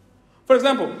children. For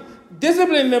example,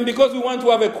 discipline them because we want to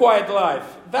have a quiet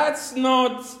life. That's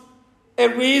not a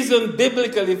reason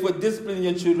biblically for disciplining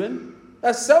your children.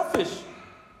 That's selfish.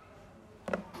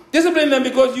 Discipline them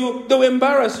because they will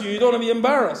embarrass you. You don't want to be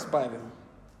embarrassed by them.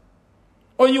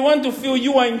 Or you want to feel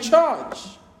you are in charge.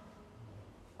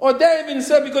 Or they even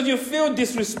say because you feel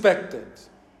disrespected.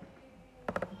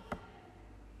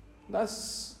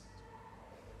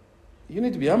 You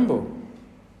need to be humble.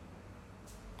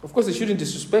 Of course, they shouldn't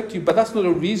disrespect you, but that's not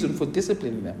a reason for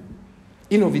disciplining them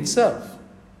in of itself.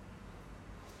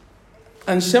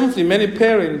 And shamefully, many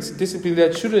parents discipline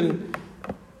their children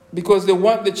because they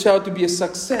want the child to be a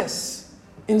success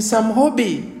in some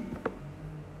hobby.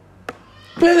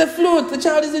 Play the flute, the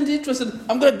child isn't interested.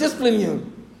 I'm going to discipline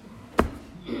you.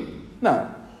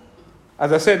 Now,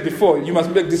 as I said before, you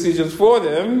must make decisions for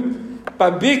them,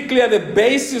 but be clear the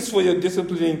basis for your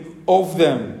disciplining of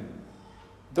them.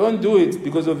 Don't do it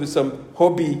because of some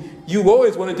hobby. You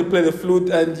always wanted to play the flute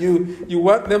and you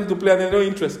want them to play and they're not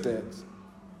interested.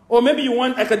 Or maybe you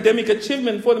want academic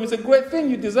achievement for them. It's a great thing,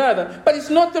 you desire that. But it's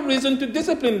not the reason to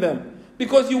discipline them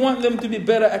because you want them to be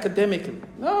better academically.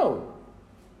 No.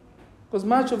 Because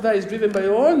much of that is driven by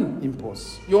your own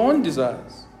impulse, your own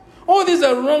desires. All these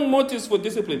are wrong motives for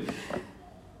discipline.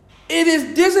 It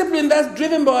is discipline that's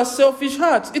driven by our selfish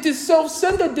hearts. It is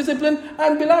self-centered discipline.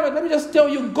 And beloved, let me just tell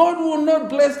you, God will not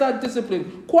bless that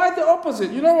discipline. Quite the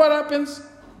opposite. You know what happens?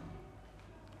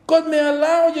 God may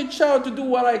allow your child to do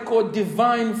what I call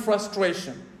divine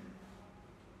frustration.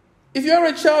 If you're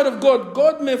a child of God,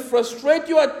 God may frustrate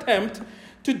your attempt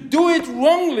to do it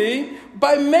wrongly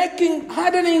by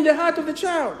hardening the heart of the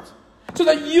child, so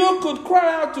that you could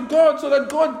cry out to God, so that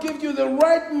God gives you the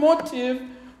right motive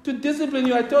to discipline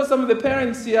you. I tell some of the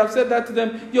parents here, I've said that to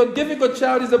them, your difficult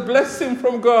child is a blessing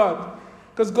from God,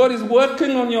 because God is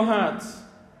working on your heart.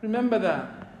 Remember that.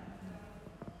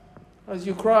 As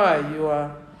you cry,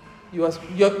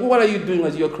 what are you doing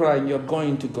as you're crying? You're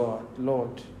going to God.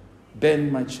 Lord,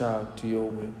 bend my child to your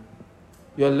will.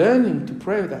 You're learning to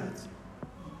pray that.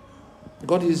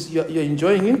 You're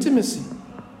enjoying intimacy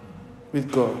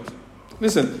with God.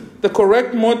 Listen, the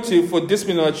correct motive for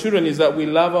disciplining our children is that we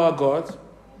love our God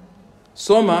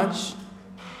so much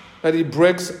that it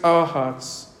breaks our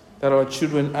hearts that our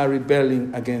children are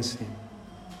rebelling against Him.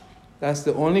 That's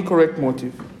the only correct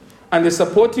motive. And the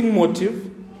supporting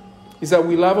motive is that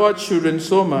we love our children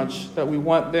so much that we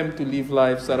want them to live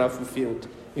lives that are fulfilled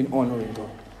in honoring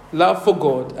God. Love for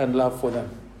God and love for them.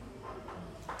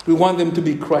 We want them to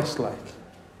be Christ-like.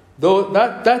 Though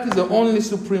that is the only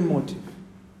supreme motive.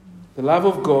 The love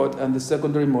of God, and the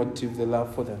secondary motive, the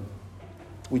love for them,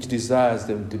 which desires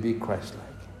them to be Christ-like.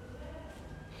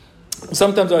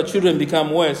 Sometimes our children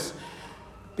become worse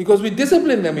because we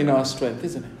discipline them in our strength,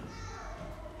 isn't it?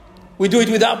 We do it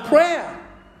without prayer.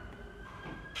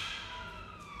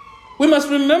 We must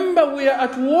remember we are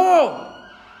at war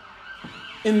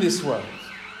in this world.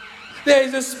 There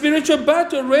is a spiritual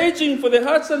battle raging for the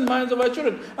hearts and minds of our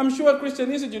children. I'm sure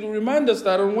Christian Institute will remind us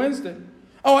that on Wednesday.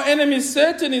 Our enemy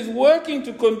Satan is working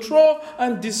to control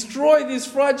and destroy these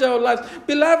fragile lives.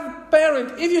 Beloved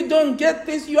parent, if you don't get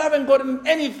this, you haven't gotten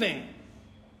anything.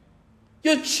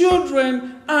 Your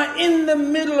children are in the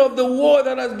middle of the war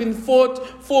that has been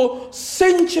fought for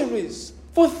centuries,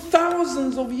 for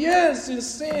thousands of years since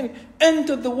sin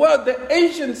entered the world. The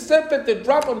ancient serpent, the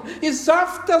dragon, is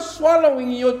after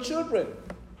swallowing your children.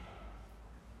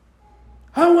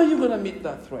 How are you going to meet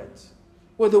that threat?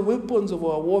 Well, the weapons of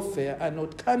our warfare are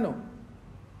not carnal.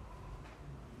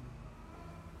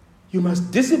 You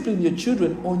must discipline your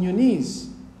children on your knees.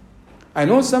 I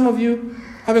know some of you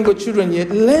haven't got children yet.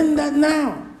 Learn that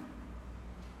now.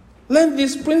 Learn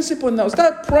this principle now.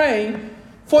 Start praying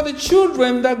for the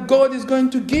children that God is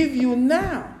going to give you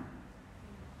now.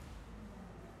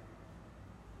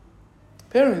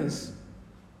 Parents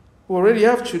who already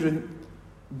have children,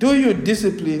 do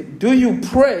you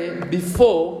pray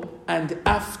before and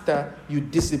after you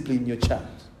discipline your child?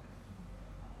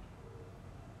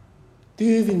 Do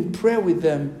you even pray with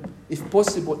them, if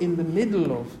possible, in the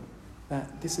middle of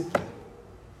that discipline?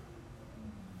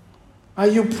 Are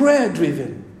you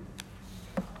prayer-driven?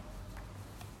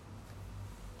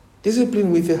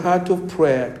 Discipline with a heart of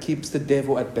prayer keeps the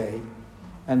devil at bay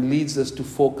and leads us to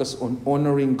focus on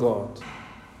honoring God.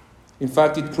 In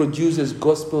fact, it produces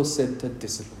gospel-centered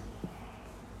discipline.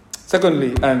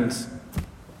 Secondly, and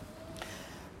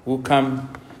we'll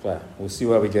see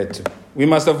where we get to. We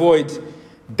must avoid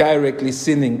directly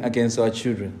sinning against our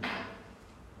children.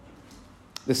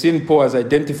 The sin Paul has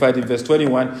identified in verse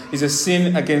 21 is a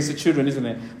sin against the children, isn't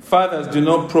it? Fathers, do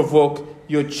not provoke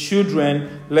your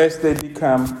children lest they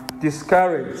become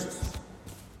discouraged.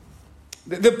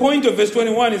 The point of verse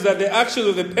 21 is that the action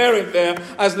of the parent there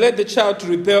has led the child to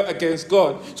rebel against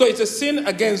God. So it's a sin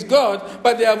against God,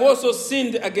 but they have also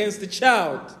sinned against the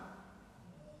child.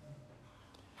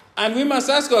 And we must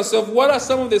ask ourselves, what are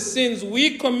some of the sins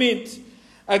we commit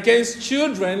against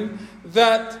children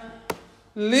that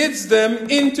leads them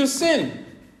into sin?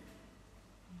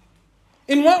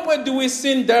 In what way do we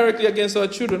sin directly against our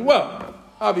children? Well,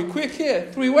 I'll be quick here.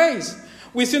 3 ways.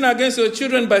 We sin against our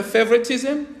children by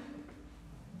favoritism.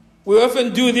 We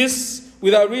often do this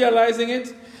without realizing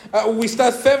it. We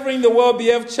start favoring the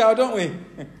well-behaved child, don't we?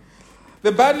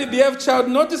 The badly behaved child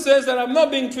notices that I'm not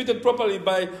being treated properly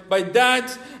by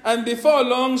dad, and before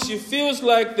long she feels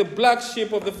like the black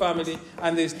sheep of the family,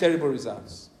 and there's terrible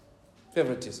results.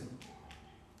 Favoritism.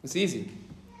 It's easy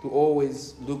to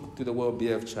always look to the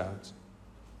well-behaved child.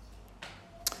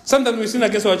 Sometimes we sin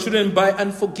against our children by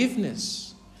unforgiveness.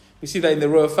 We see that in the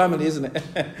royal family, isn't it?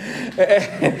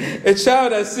 A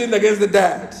child has sinned against the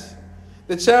dad.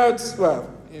 The child,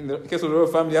 well, in the case of the royal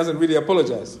family, hasn't really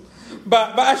apologized.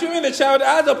 But assuming the child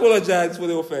has apologized for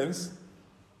the offense,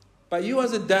 but you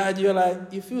as a dad,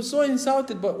 you feel so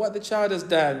insulted by what the child has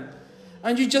done,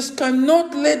 and you just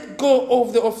cannot let go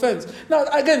of the offense. Now,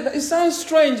 again, it sounds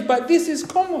strange, but this is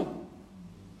common.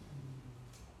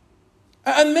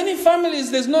 And many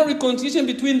families, there's no reconciliation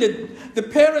between the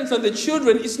parents and the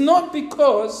children. It's not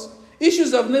because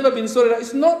issues have never been sorted out.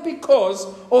 It's not because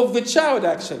of the child,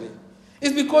 actually.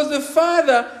 It's because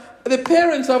the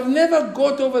parents have never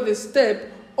got over the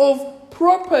step of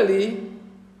properly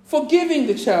forgiving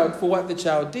the child for what the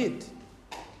child did.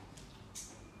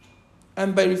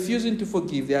 And by refusing to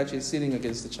forgive, they're actually sinning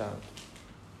against the child.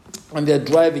 And they're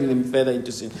driving them further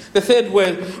into sin. The third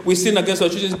way we sin against our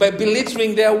children is by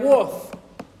belittling their worth.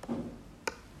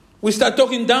 We start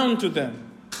talking down to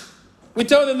them. We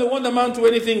tell them they won't amount to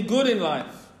anything good in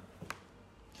life.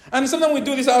 And sometimes we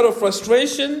do this out of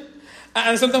frustration.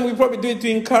 And sometimes we probably do it to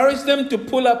encourage them to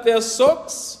pull up their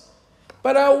socks.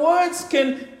 But our words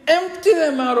can empty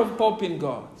them out of hope in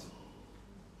God.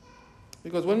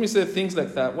 Because when we say things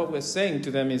like that, what we're saying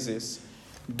to them is this: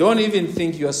 don't even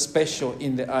think you are special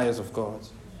in the eyes of God.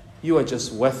 You are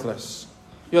just worthless.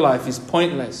 Your life is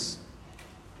pointless.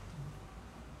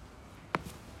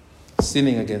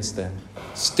 Sinning against them,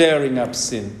 stirring up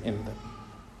sin in them.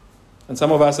 And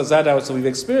some of us as adults, we've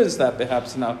experienced that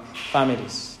perhaps in our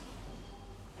families.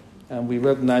 And we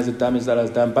recognize the damage that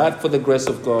has done. But for the grace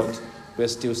of God, we're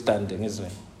still standing, isn't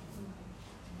it?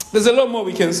 There's a lot more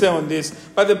we can say on this.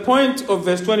 But the point of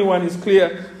verse 21 is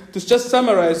clear. To just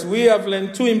summarize, we have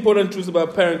learned two important truths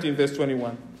about parenting in verse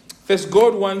 21. First,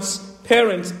 God wants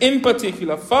parents, in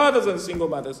particular, fathers and single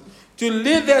mothers, to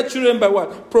lead their children by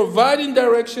what? Providing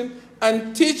direction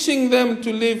and teaching them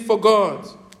to live for God.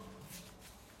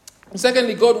 And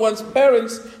secondly, God wants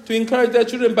parents to encourage their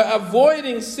children by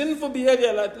avoiding sinful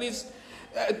behavior, at least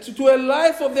to a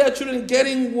life of their children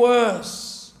getting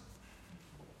worse.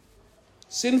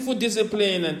 Sinful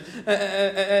discipline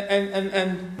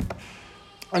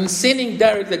and sinning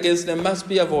directly against them must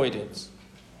be avoided.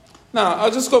 Now,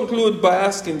 I'll just conclude by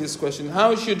asking this question: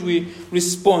 how should we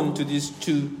respond to these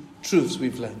two truths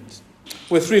we've learned?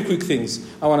 Well, three quick things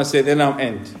I want to say, then I'll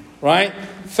end. Right?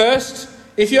 First,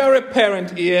 if you are a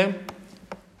parent here,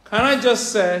 can I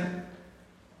just say,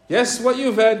 yes, what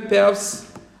you've heard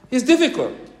perhaps is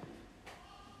difficult.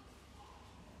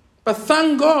 But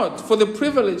thank God for the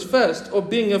privilege, first, of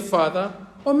being a father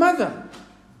or mother.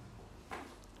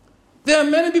 There are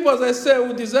many people, as I said,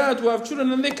 who desire to have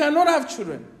children and they cannot have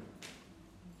children.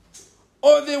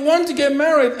 Or they want to get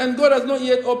married and God has not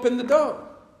yet opened the door.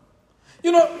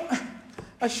 You know,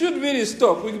 I should really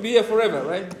stop. We could be here forever,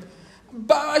 right?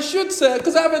 But I should say,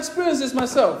 because I've experienced this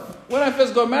myself. When I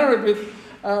first got married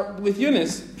with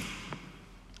Eunice,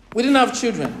 we didn't have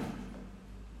children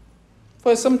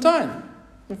for some time.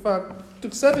 In fact, it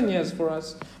took 7 years for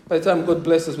us by the time God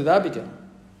blessed us with Abigail.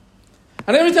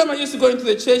 And every time I used to go into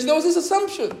the church, there was this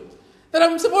assumption that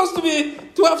I'm supposed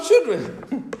to have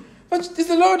children. But it's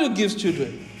the Lord who gives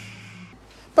children.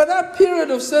 But that period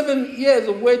of 7 years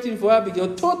of waiting for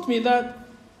Abigail taught me that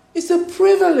it's a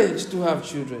privilege to have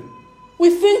children.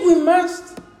 We think we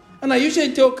must. And I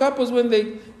usually tell couples when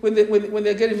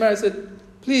they're getting married, I said,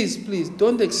 please,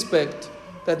 don't expect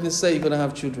that they say you're going to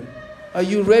have children. Are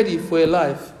you ready for a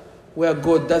life where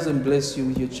God doesn't bless you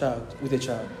with a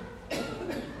child?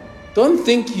 Don't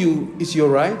think it's your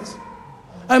right.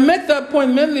 I make that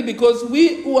point mainly because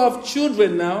we who have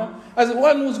children now, as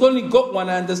one who's only got one,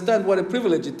 I understand what a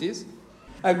privilege it is.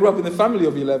 I grew up in a family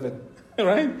of 11,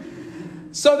 right?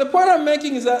 So the point I'm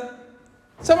making is that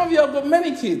some of you have got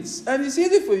many kids, and it's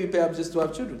easy for you perhaps just to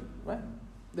have children, right?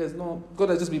 God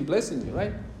has just been blessing you,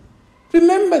 right?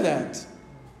 Remember that.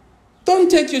 Don't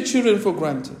take your children for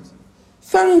granted.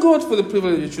 Thank God for the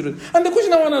privilege of your children. And the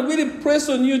question I want to really press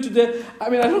on you today, I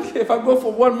don't care if I go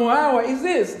for 1 more hour, is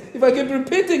this. If I keep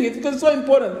repeating it, because it's so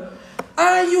important.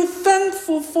 Are you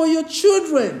thankful for your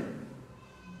children?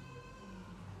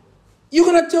 You're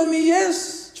going to tell me,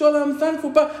 yes, Chola, I'm thankful.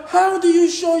 But how do you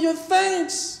show your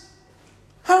thanks?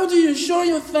 How do you show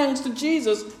your thanks to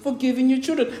Jesus for giving you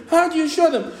children? How do you show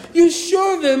them? You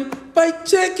show them by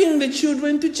taking the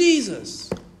children to Jesus.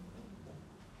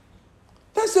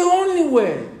 That's the only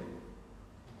way.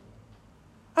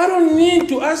 I don't need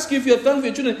to ask you if you're thankful for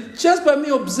your children. Just by me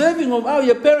observing of how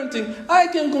you're parenting, I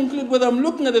can conclude whether I'm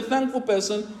looking at a thankful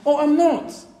person or I'm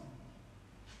not.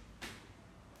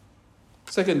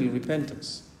 Secondly,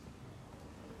 repentance.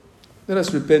 Let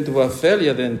us repent of our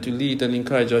failure then to lead and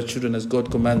encourage our children as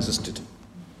God commands us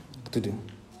to do.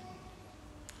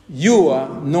 You are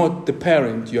not the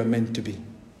parent you are meant to be.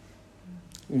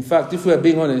 In fact, if we are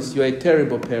being honest, you are a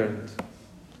terrible parent.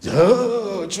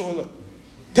 Oh, Chola.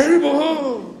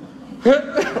 Terrible.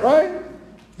 Right?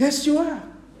 Yes, you are.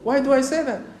 Why do I say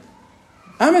that?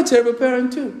 I'm a terrible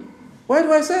parent too. Why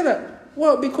do I say that?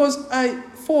 Well, because I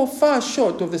fall far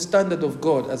short of the standard of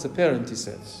God as a parent, he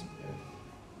says.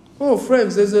 Oh,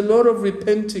 friends, there's a lot of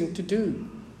repenting to do.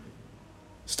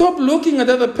 Stop looking at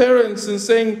other parents and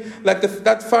saying, like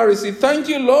that Pharisee, thank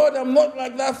you, Lord, I'm not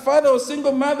like that father or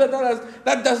single mother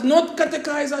that does not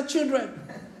catechize our children.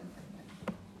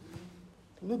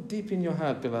 Look deep in your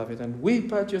heart, beloved, and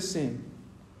weep at your sin.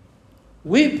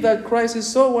 Weep that Christ is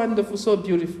so wonderful, so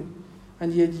beautiful,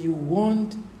 and yet you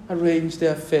won't arrange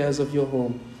the affairs of your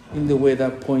home in the way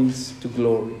that points to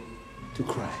glory, to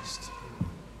Christ.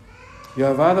 You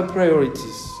have other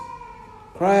priorities.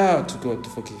 Cry out to God to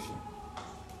forgive you.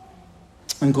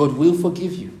 And God will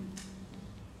forgive you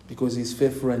because He's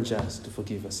faithful and just to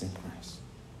forgive us in Christ.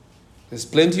 There's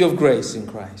plenty of grace in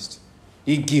Christ.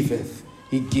 He giveth,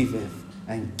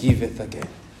 and giveth again.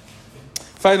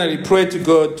 Finally, pray to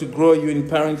God to grow you in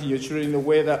parenting your children in a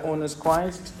way that honors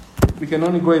Christ. We can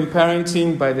only grow in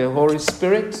parenting by the Holy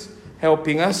Spirit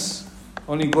helping us.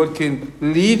 Only God can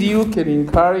lead you, can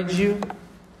encourage you.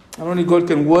 And only God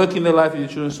can work in the life of your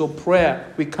children. So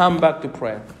prayer, we come back to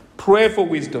prayer. Pray for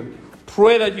wisdom.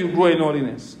 Pray that you grow in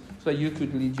holiness so that you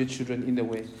could lead your children in the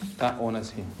way that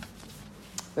honors Him.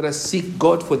 Let us seek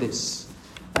God for this.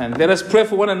 And let us pray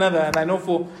for one another. And I know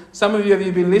for some of you,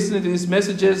 have been listening to these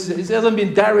messages, it hasn't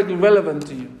been directly relevant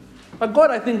to you. But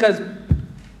God, I think, has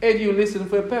made you listen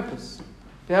for a purpose.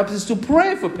 Perhaps it's to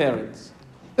pray for parents.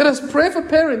 Let us pray for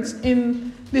parents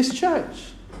in this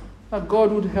church, that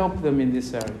God would help them in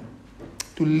this area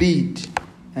to lead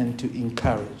and to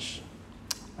encourage.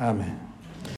 Amen.